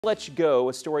Let you go,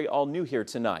 a story all new here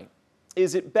tonight.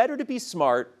 Is it better to be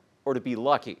smart or to be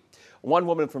lucky? One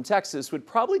woman from Texas would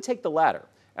probably take the latter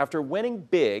after winning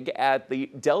big at the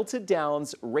Delta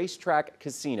Downs Racetrack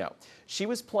Casino. She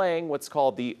was playing what's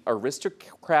called the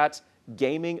Aristocrat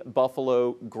Gaming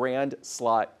Buffalo Grand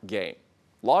Slot Game.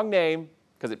 Long name,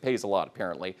 because it pays a lot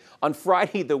apparently. On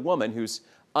Friday, the woman, who's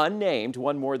unnamed,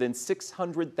 won more than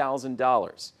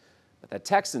 $600,000. But that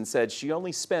Texan said she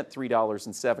only spent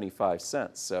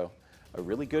 $3.75, so a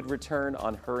really good return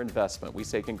on her investment. We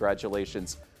say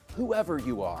congratulations, whoever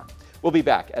you are. We'll be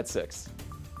back at 6.